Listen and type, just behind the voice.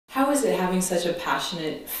is it having such a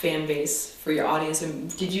passionate fan base for your audience?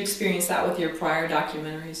 And did you experience that with your prior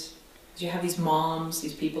documentaries? Did you have these moms,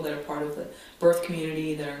 these people that are part of the birth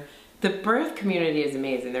community that are... The birth community is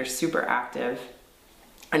amazing. They're super active.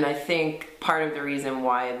 And I think part of the reason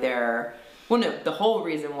why they're... Well, no, the whole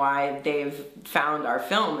reason why they've found our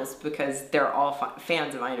film is because they're all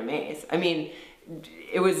fans of Ina May's. I mean,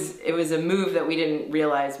 it was a move that we didn't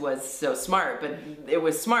realize was so smart, but it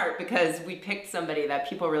was smart because we picked somebody that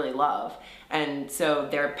people really love, and so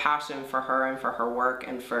their passion for her and for her work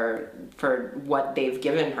and for what they've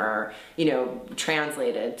given her, you know,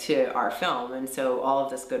 translated to our film, and so all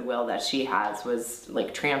of this goodwill that she has was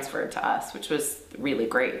like transferred to us, which was really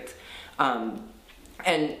great.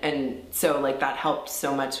 And so like that helped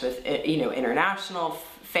so much with, you know, international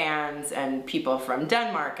fans and people from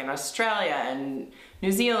Denmark and Australia and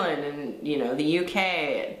New Zealand and, you know, the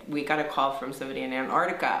UK. We got a call from somebody in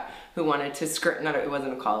Antarctica who wanted to screen, no, it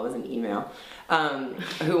wasn't a call, it was an email,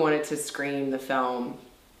 who wanted to screen the film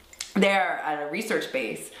there at a research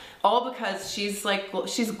base, all because she's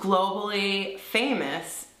globally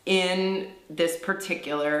famous in this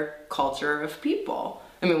particular culture of people.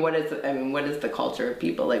 I mean, what is the culture of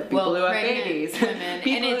people? Like people who have babies, women,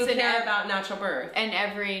 people and who care about natural birth. And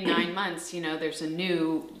every 9 months, you know, there's a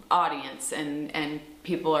new audience, and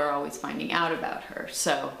people are always finding out about her.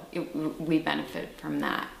 So we benefit from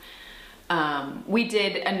that. We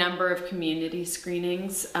did a number of community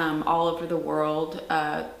screenings all over the world.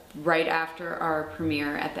 Right after our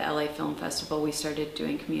premiere at the LA Film Festival, we started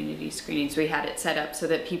doing community screenings. We had it set up so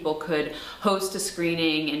that people could host a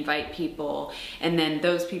screening, invite people, and then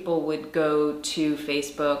those people would go to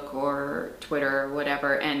Facebook or Twitter or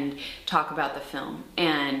whatever and talk about the film.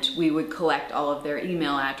 And we would collect all of their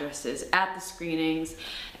email addresses at the screenings.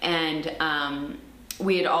 And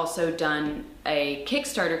we had also done a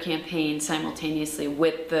Kickstarter campaign simultaneously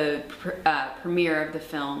with the premiere of the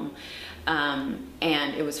film.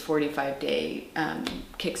 And it was a 45-day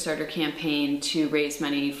Kickstarter campaign to raise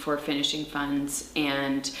money for finishing funds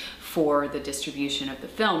and for the distribution of the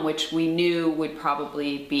film, which we knew would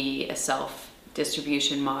probably be a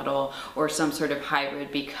self-distribution model or some sort of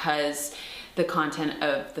hybrid, because the content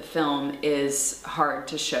of the film is hard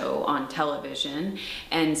to show on television.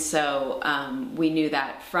 And so we knew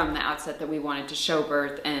that from the outset that we wanted to show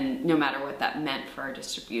birth, and no matter what that meant for our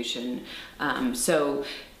distribution. So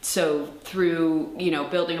through, you know,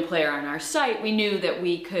 building a player on our site, we knew that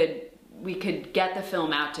we could get the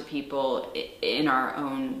film out to people in our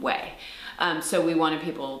own way. So we wanted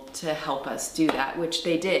people to help us do that, which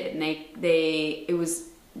they did, and it was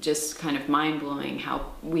just kind of mind-blowing how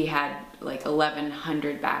we had like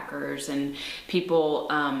 1,100 backers, and people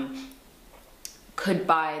could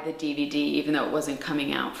buy the DVD even though it wasn't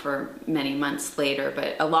coming out for many months later.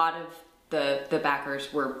 But a lot of the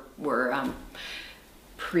backers were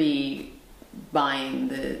pre-buying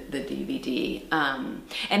the DVD.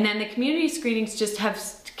 And then the community screenings just have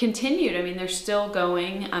continued. I mean, they're still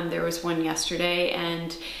going. There was one yesterday,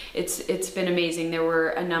 and it's been amazing. There were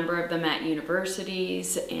a number of them at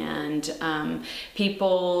universities, and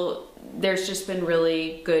there's just been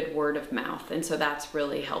really good word of mouth, and so that's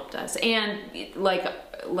really helped us. And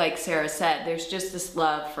like Sara said, there's just this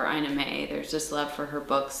love for Ina May. There's this love for her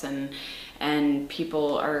books, and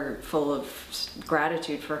people are full of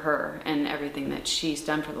gratitude for her and everything that she's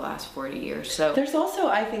done for the last 40 years. So there's also,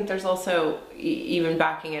 I think there's also, even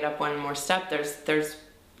backing it up one more step, there's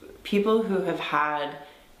people who have had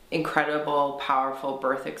incredible, powerful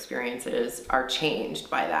birth experiences are changed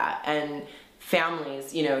by that. And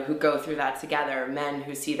families, you know, who go through that together, men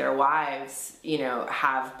who see their wives, you know,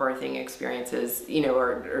 have birthing experiences, you know,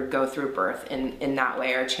 or go through birth in that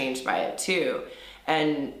way, are changed by it too.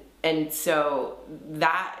 And so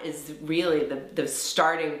that is really the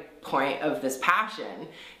starting point of this passion.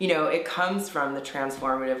 You know, it comes from the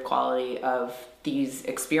transformative quality of these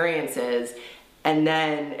experiences, and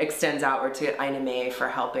then extends outward to Ina May for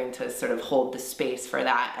helping to sort of hold the space for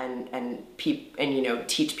that and you know,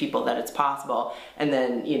 teach people that it's possible. And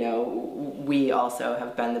then, you know, we also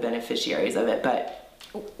have been the beneficiaries of it. But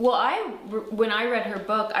well, when I read her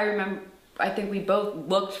book, I think we both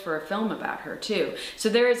looked for a film about her too. So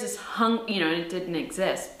there is this you know, and it didn't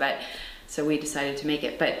exist, but so we decided to make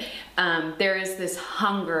it. But there is this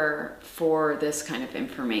hunger for this kind of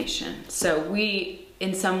information. So we,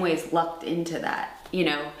 in some ways, lucked into that. You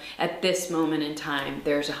know, at this moment in time,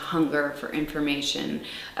 there's a hunger for information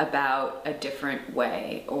about a different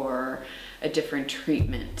way or a different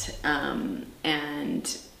treatment. And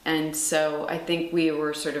so I think we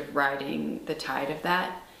were sort of riding the tide of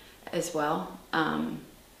that as well,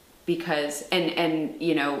 because, and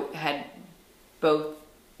you know, had both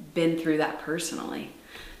been through that personally.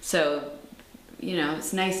 So, you know,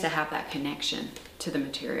 it's nice to have that connection to the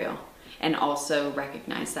material and also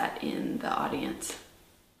recognize that in the audience.